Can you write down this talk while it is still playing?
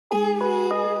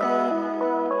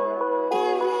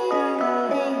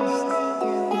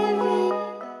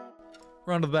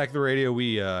Around to the back of the radio,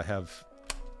 we have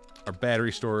our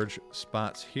battery storage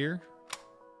spots here.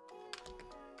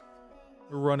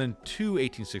 We're running two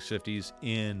 18650s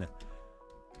in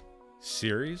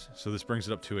series, so this brings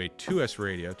it up to a 2S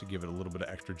radio to give it a little bit of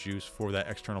extra juice for that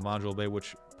external module bay,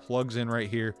 which plugs in right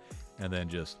here and then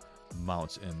just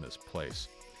mounts in this place.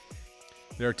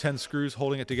 There are 10 screws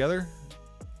holding it together.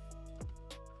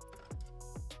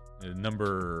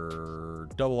 Number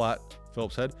double-aught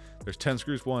Phillips head. There's 10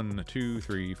 screws. 1, 2,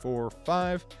 3, 4,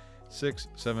 5, 6,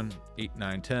 7, 8,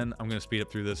 9, 10. I'm going to speed up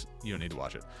through this. You don't need to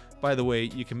watch it. By the way,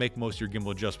 you can make most of your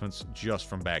gimbal adjustments just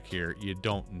from back here. You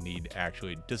don't need to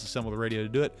actually disassemble the radio to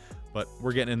do it, but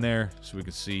we're getting in there so we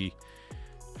can see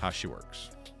how she works.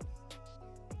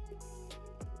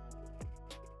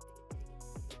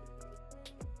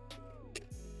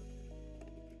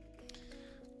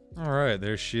 All right,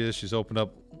 there she is. She's opened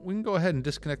up. We can go ahead and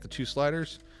disconnect the two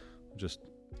sliders. Just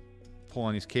pull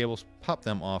on these cables, pop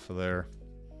them off of there,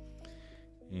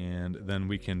 and then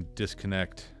we can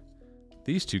disconnect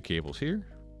these two cables here.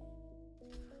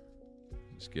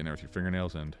 Just get in there with your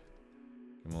fingernails and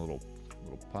give them a little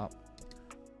pop.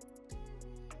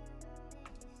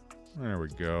 There we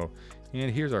go.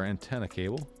 And here's our antenna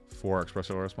cable for our Express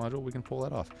LRS module. We can pull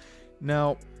that off.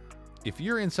 Now, if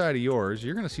you're inside of yours,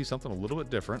 you're going to see something a little bit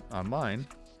different on mine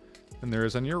than there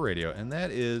is on your radio, and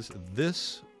that is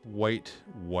this white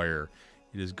wire.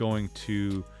 It is going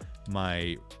to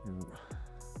my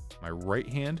right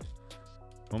hand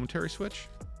momentary switch,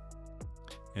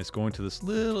 and it's going to this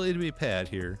little itty bitty pad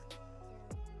here.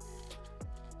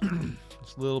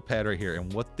 This little pad right here,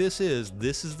 and what this is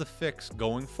the fix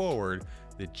going forward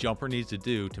that Jumper needs to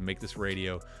do to make this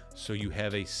radio so you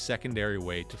have a secondary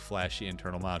way to flash the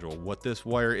internal module. What this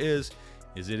wire is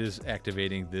it is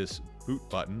activating this boot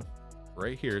button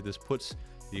right here. This puts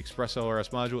the Express LRS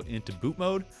module into boot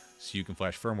mode so you can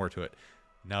flash firmware to it.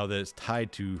 Now that it's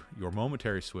tied to your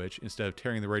momentary switch, instead of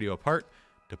tearing the radio apart,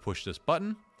 to push this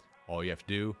button, all you have to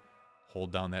do,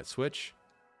 hold down that switch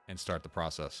and start the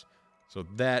process. So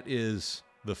that is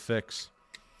the fix.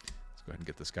 Let's go ahead and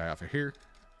get this guy off of here.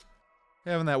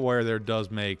 Having that wire there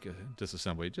does make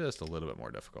disassembly just a little bit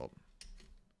more difficult.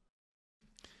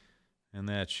 And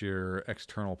that's your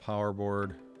external power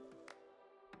board.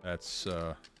 That's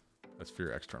for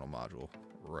your external module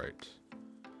right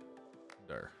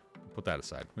there. Put that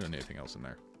aside. We don't need anything else in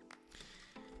there.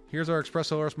 Here's our Express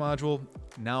LRS module.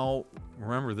 Now,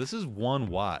 remember, this is 1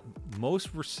 watt. Most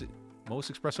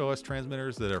Express LRS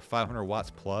transmitters that are 500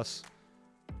 watts plus,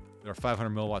 that are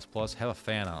 500 milliwatts plus, have a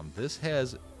fan on them. This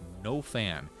has no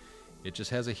fan. It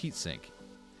just has a heat sink.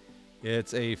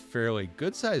 It's a fairly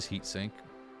good size heat sink.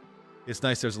 It's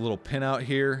nice there's a little pin out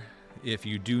here. If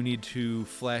you do need to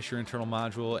flash your internal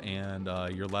module and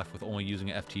you're left with only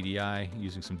using an FTDI,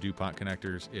 using some DuPont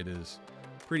connectors, it is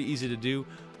pretty easy to do.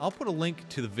 I'll put a link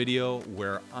to the video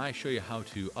where I show you how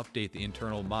to update the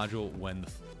internal module when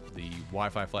the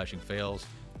Wi-Fi flashing fails.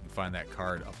 You can find that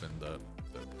card up in the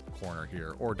corner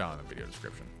here or down in the video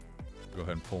description. Go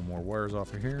ahead and pull more wires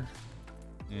off of here.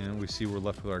 And we see we're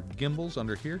left with our gimbals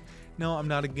under here. Now, I'm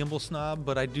not a gimbal snob,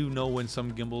 but I do know when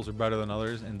some gimbals are better than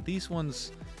others. And these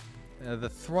ones, the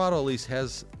throttle at least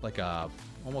has like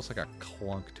almost like a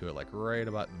clunk to it, like right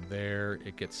about there.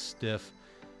 It gets stiff.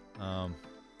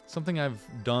 Something I've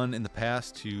done in the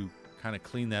past to kind of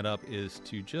clean that up is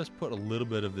to just put a little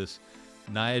bit of this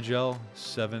Niagel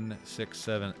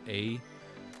 767A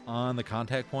on the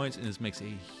contact points, and this makes a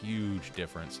huge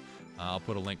difference. I'll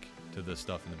put a link to this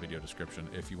stuff in the video description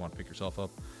if you want to pick yourself up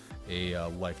a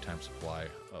lifetime supply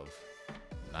of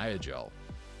Niagel.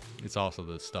 It's also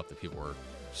the stuff that people were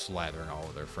slathering all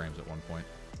over their frames at one point.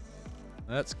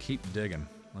 Let's keep digging.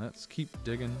 Let's keep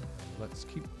digging. Let's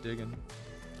keep digging.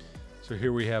 So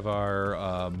here we have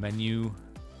our menu,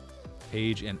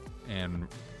 page, and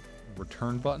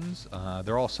return buttons.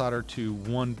 They're all soldered to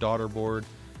one daughter board,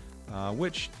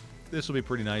 which this will be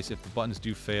pretty nice. If the buttons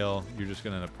do fail, you're just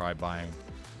going to end up probably buying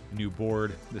a new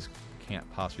board. This can't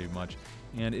possibly be much.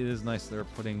 And it is nice they're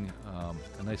putting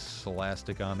a nice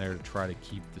elastic on there to try to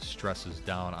keep the stresses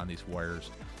down on these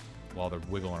wires while they're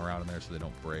wiggling around in there so they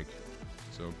don't break.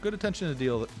 So good attention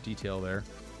to detail there.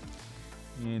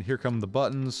 And here come the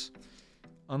buttons.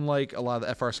 Unlike a lot of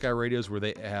the FR Sky radios where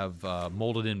they have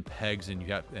molded in pegs and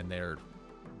they're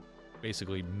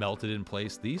basically melted in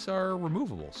place, these are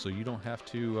removable, so you don't have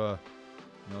to,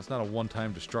 it's not a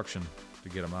one-time destruction to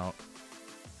get them out.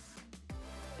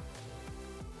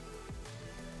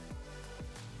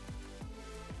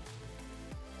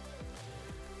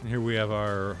 And here we have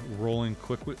our rolling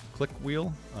click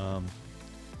wheel.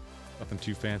 Nothing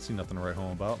too fancy, nothing to write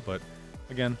home about, but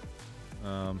again,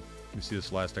 you see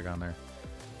this elastic on there.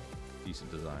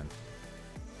 decent design.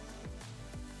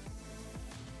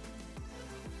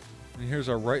 And here's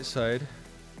our right side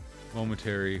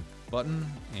momentary button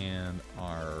and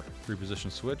our 3-position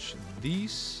switch.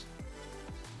 These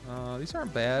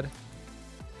aren't bad. I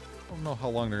don't know how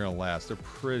long they're gonna last. They're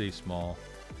pretty small,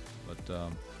 but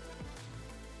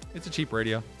it's a cheap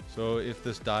radio. So if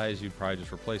this dies, you'd probably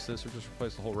just replace this or just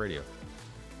replace the whole radio.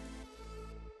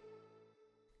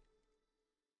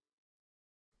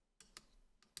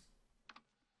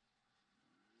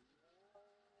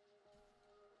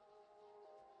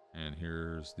 And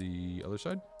here's the other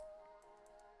side.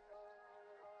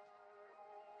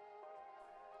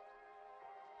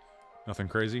 Nothing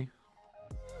crazy.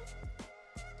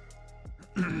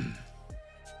 Let's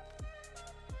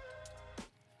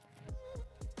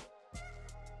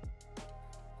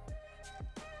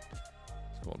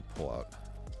go ahead and pull out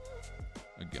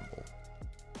a gimbal.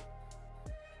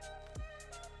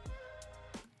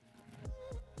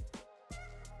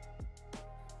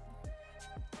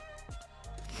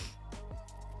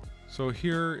 So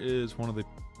here is one of the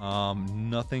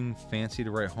nothing fancy to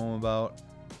write home about.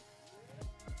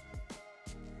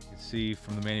 You can see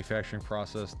from the manufacturing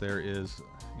process there is,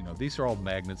 these are all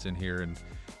magnets in here, and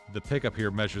the pickup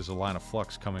here measures the line of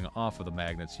flux coming off of the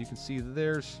magnets. You can see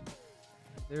there's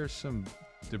some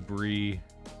debris,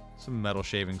 some metal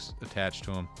shavings attached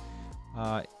to them.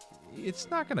 It's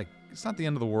not the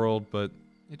end of the world, but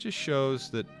it just shows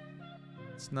that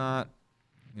it's not,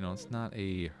 it's not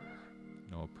a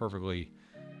perfectly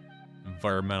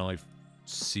environmentally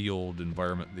sealed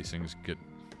environment these things get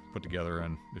put together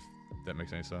in, if that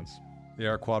makes any sense. They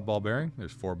are quad ball bearing.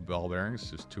 There's 4 ball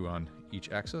bearings, just 2 on each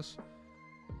axis.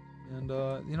 And,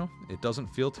 it doesn't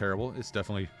feel terrible. It's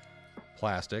definitely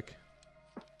plastic.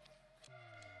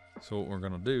 So what we're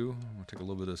going to do, I'm going to take a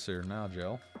little bit of this here now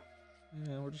gel.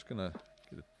 And we're just going to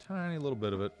get a tiny little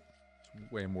bit of it.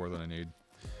 It's way more than I need.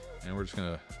 And we're just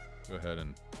going to go ahead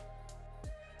and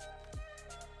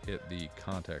hit the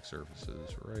contact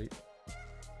surfaces right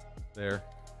there,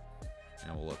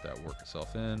 and we'll let that work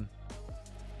itself in.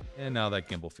 And now that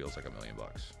gimbal feels like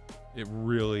 $1,000,000. It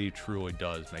really truly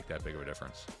does make that big of a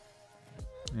difference.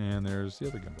 And there's the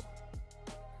other gimbal.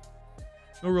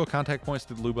 No real contact points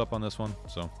to lube up on this one,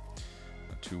 so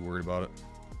not too worried about it.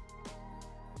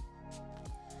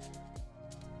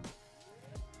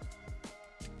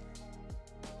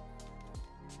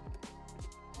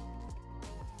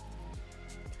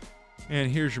 And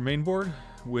here's your main board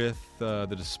with the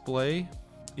display.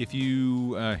 If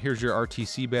you, here's your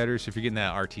RTC battery. So if you're getting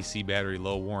that RTC battery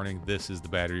low warning, this is the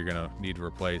battery you're gonna need to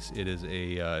replace. It is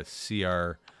a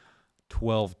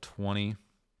CR1220.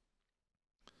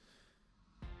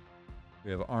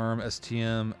 We have ARM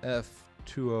STM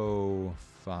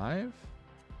F205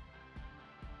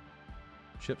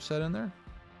 chipset in there.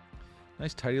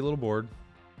 Nice tidy little board.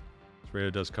 This radio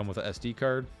does come with an SD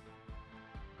card.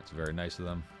 That's very nice of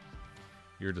them.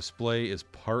 Your display is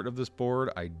part of this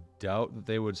board. I doubt that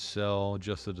they would sell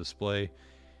just the display.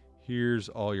 Here's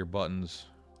all your buttons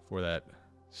for that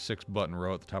 6-button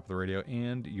row at the top of the radio,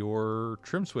 and your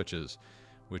trim switches,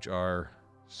 which are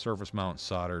surface mount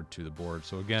soldered to the board.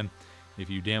 So again, if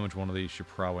you damage one of these, you're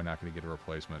probably not going to get a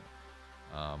replacement.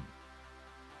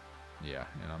 Yeah,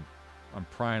 and I'm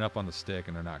prying up on the stick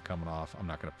and they're not coming off. I'm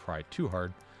not going to pry too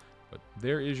hard, but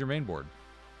there is your main board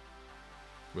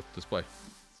with display.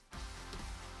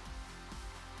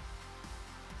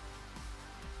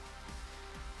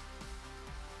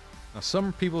 Now,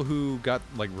 some people who got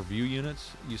like review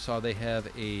units, you saw they have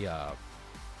a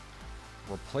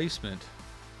replacement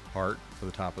part for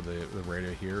the top of the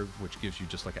radio here, which gives you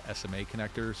just like a SMA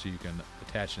connector so you can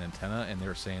attach an antenna, and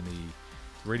they're saying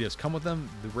the radios come with them.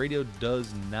 The radio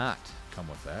does not come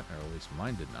with that, or at least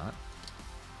mine did not.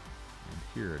 And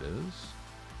here it is.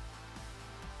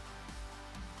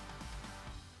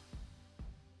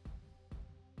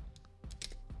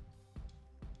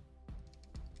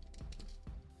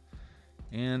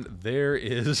 And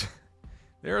there's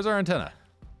our antenna.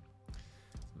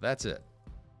 That's it.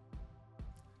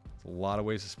 It's a lot of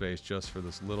waste of space just for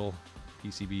this little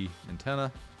PCB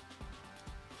antenna,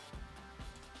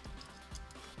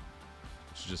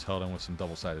 which is just held in with some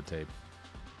double-sided tape.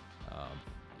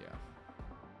 Yeah.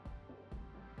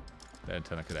 That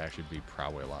antenna could actually be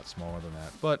probably a lot smaller than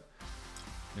that, but,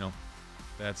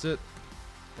 that's it.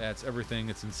 That's everything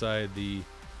that's inside the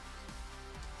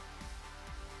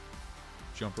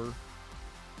Jumper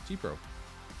G Pro. Oh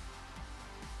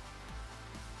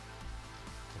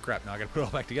crap, now I gotta put it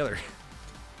all back together.